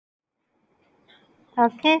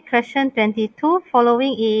Okay, question 22.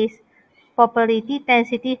 Following is probability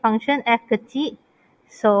density function F kecil.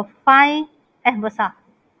 So find F besar.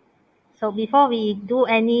 So before we do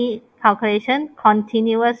any calculation,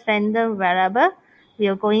 continuous random variable, we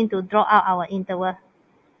are going to draw out our interval.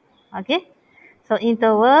 Okay, so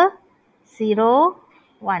interval 0,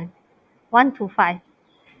 1, 1 to 5.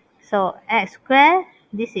 So x squared,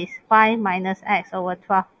 this is 5 minus x over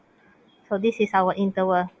 12. So this is our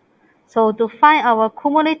interval. So to find our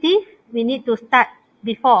cumulative, we need to start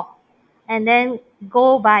before and then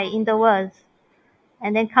go by intervals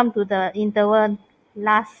and then come to the interval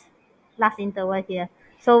last interval here.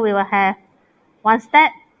 So we will have one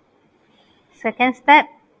step, second step,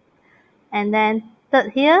 and then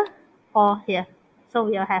third here, fourth here. So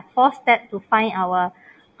we will have 4 steps to find our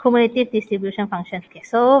cumulative distribution function. Okay,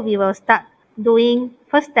 so we will start doing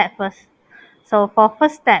first step first. So for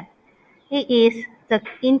first step, it is the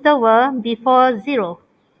interval before 0.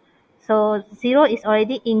 So 0 is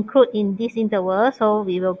already included in this interval, so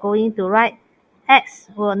we will going to write x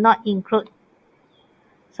will not include.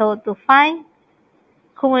 So to find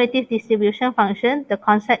cumulative distribution function, the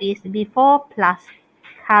concept is before plus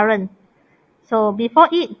current. So before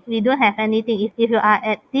it, we don't have anything. If you are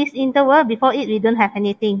at this interval, before it, we don't have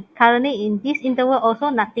anything. Currently in this interval also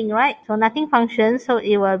nothing, right? So nothing function, so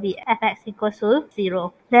it will be fx equals to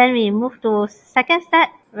 0. Then we move to second step,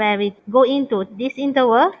 where we go into this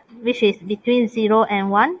interval, which is between 0 and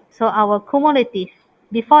 1. So our cumulative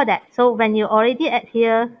before that. So when you already at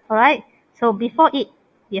here, alright? So before it,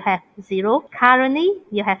 you have 0. Currently,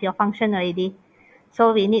 you have your function already.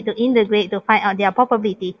 So we need to integrate to find out their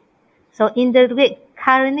probability. So integrate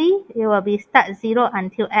currently, it will be start 0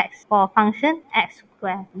 until x for function x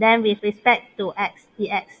squared. Then with respect to x,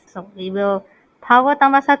 dx. So we will power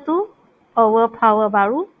tambah 1 over power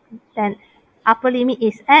baru. Then upper limit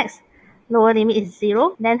is x, lower limit is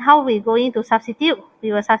 0. Then how we going to substitute?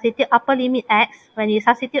 We will substitute upper limit x. When you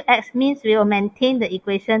substitute x means we will maintain the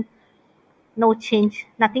equation. No change,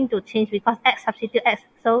 nothing to change because x substitute x.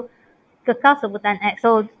 So kekal sebutan x.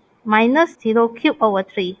 So minus 0 cubed over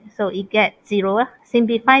 3. So it gets 0.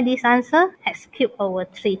 Simplify this answer, x cubed over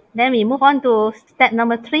 3. Then we move on to step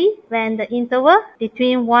number 3, when the interval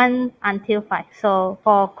between 1 until 5. So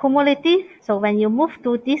for cumulative, so when you move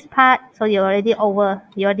to this part, so you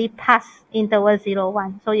already passed interval 0,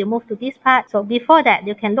 1. So you move to this part. So before that,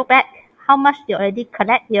 you can look back how much you already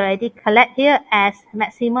collect. You already collect here as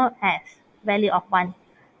maximum as value of 1.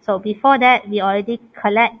 So before that, we already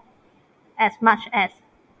collect as much as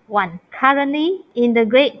 1. Currently,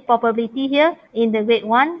 integrate probability here, integrate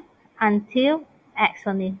 1 until x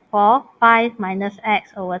only for 5 minus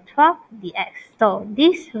x over 12 dx. So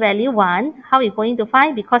this value 1, how are we going to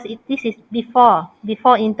find? Because this is before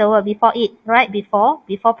interval, before it, right? Before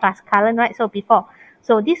plus current, right? So before.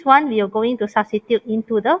 So this one we are going to substitute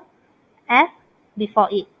into the f before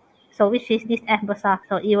it. So which is this f besar.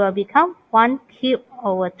 So it will become 1 cubed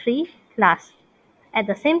over 3 plus. At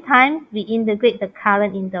the same time, we integrate the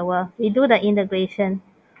current interval. We do the integration.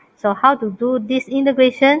 So how to do this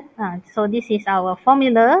integration? So this is our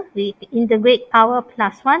formula. We integrate power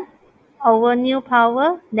plus 1 over new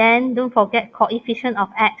power. Then don't forget coefficient of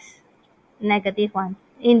x, negative 1.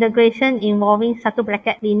 Integration involving satu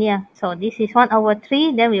bracket linear. So this is 1 over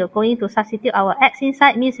 3. Then we are going to substitute our x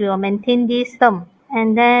inside, means we will maintain this term.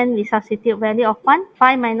 And then we substitute value of 1.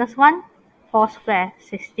 5 minus 1, 4 square,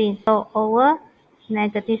 16. So over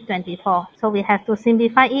negative 24. So we have to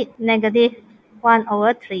simplify it, negative 1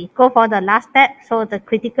 over 3. Go for the last step. So the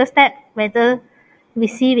critical step, whether we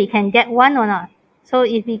see we can get 1 or not. So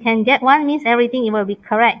if we can get 1, means everything it will be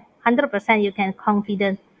correct. 100% you can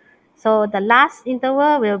confident. So the last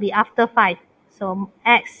interval will be after 5. So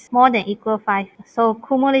x more than equal 5. So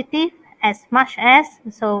cumulative as much as,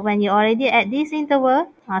 so when you already at this interval,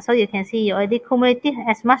 so you can see you already cumulative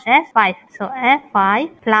as much as 5. So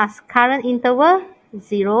f5 plus current interval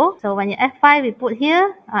 0. So when you f5 we put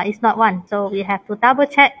here, it's not 1. So we have to double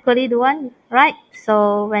check equally to 1, right?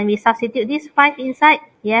 So when we substitute this 5 inside,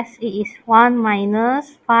 yes, it is 1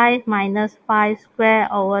 minus 5 square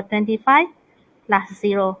over 25 plus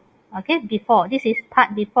 0. Okay, before. This is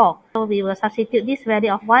part before. So we will substitute this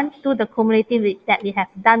value of 1 to the cumulative that we have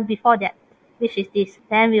done before that, which is this.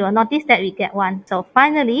 Then we will notice that we get 1. So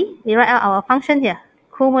finally, we write out our function here.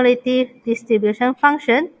 Cumulative distribution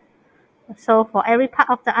function. So for every part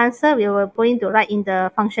of the answer, we were going to write in the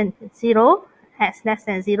function 0, x less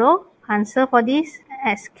than 0. Answer for this,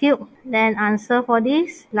 x cubed. Then answer for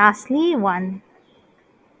this, lastly 1.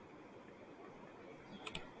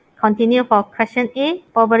 Continue for question A,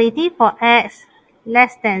 probability for x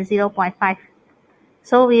less than 0.5.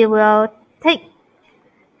 So we will take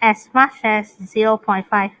as much as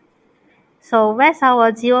 0.5. So where's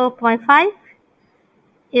our 0.5?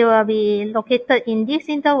 It will be located in this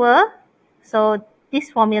interval. So this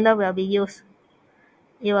formula will be used.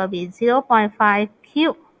 It will be 0.5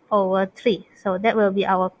 cubed over 3. So that will be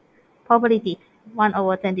our probability, 1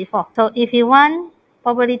 over 24. So if you want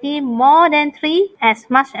probability more than 3, as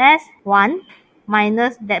much as 1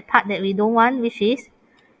 minus that part that we don't want, which is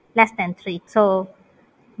less than 3. So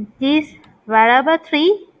this variable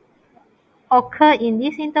 3 occur in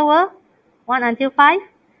this interval, 1 until 5.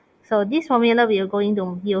 So this formula we are going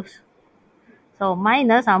to use. So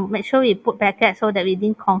minus, I'll make sure we put bracket so that we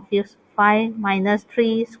didn't confuse. 5 minus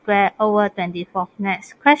 3 squared over 24.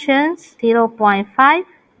 Next questions, 0.5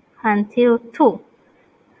 until 2.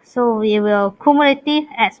 So we will cumulative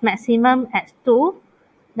as maximum as 2,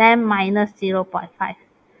 then minus 0.5.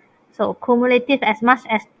 So cumulative as much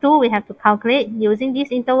as 2, we have to calculate using this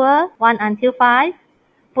interval, 1 until 5,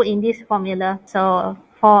 put in this formula. So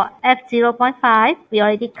for F0.5, we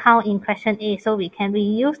already count in question A, so we can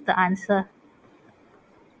reuse the answer.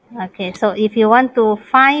 Okay, so if you want to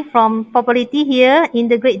find from probability here,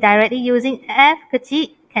 integrate directly using F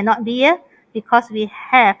kecil, cannot be here because we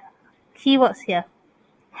have keywords here.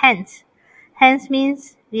 Hence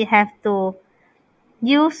means we have to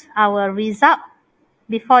use our result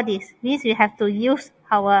before this. Means we have to use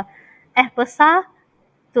our F besar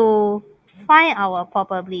to find our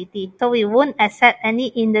probability. So we won't accept any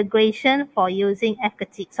integration for using F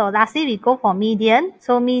kecil. So lastly, we go for median.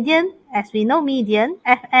 So median, as we know median,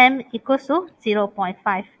 Fm equals to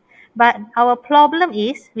 0.5. But our problem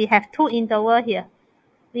is we have two intervals here.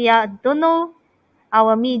 We don't know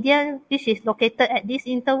our median, which is located at this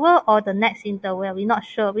interval or the next interval. We're not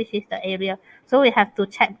sure which is the area. So we have to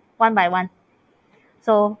check one by one.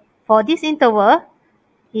 So for this interval,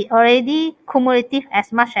 it already cumulative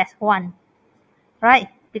as much as 1, right?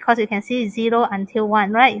 Because you can see 0 until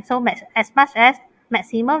 1, right? So as much as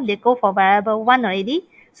maximum, they go for variable 1 already.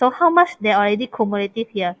 So how much they already cumulative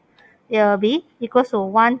here? It will be equals to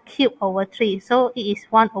 1 cubed over 3. So it is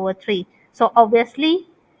 1 over 3. So obviously,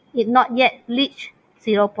 it not yet reach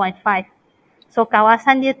 0.5. So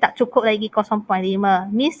kawasan dia tak cukup lagi 0.5.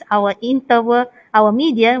 Means our interval, our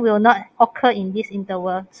median will not occur in this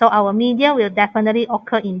interval. So our median will definitely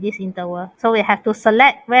occur in this interval. So we have to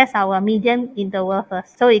select where's our median interval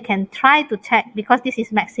first. So we can try to check because this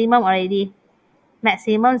is maximum already.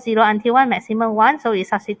 Maximum 0 until 1, maximum 1. So we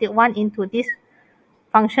substitute 1 into this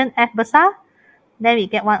function f besar. Then we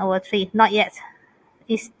get 1 over 3. Not yet.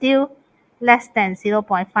 It's still less than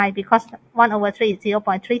 0.5 because 1 over 3 is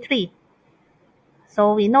 0.33.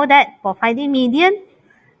 So we know that for finding median,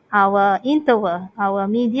 our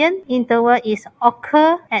median interval is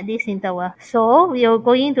occur at this interval. So we are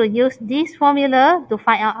going to use this formula to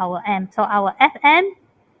find out our m. So our Fm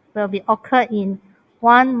will be occur in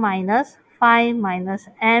 1 minus 5 minus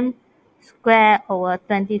m squared over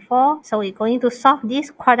 24. So we're going to solve this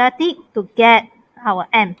quadratic to get our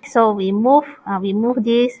m. So we move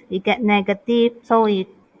this, we get negative. So we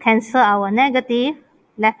cancel our negative.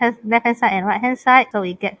 Left hand side and right hand side. So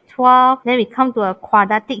we get 12. Then we come to a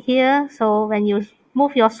quadratic here. So when you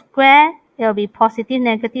move your square, it will be positive,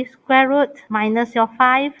 negative square root minus your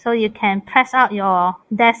 5. So you can press out your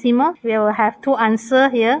decimal. We will have two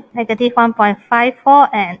answers here. Negative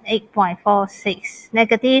 1.54 and 8.46.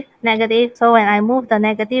 Negative, negative. So when I move the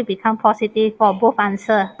negative, become positive for both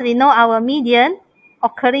answers. We know our median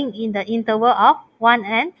occurring in the interval of 1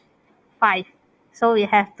 and 5. So we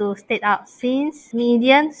have to state out since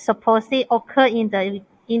median supposedly occur in the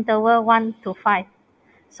interval 1 to 5.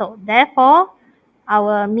 So therefore,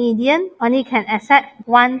 our median only can accept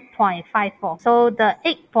 1.54. So the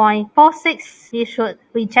 8.46 we should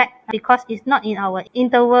reject because it's not in our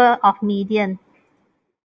interval of median.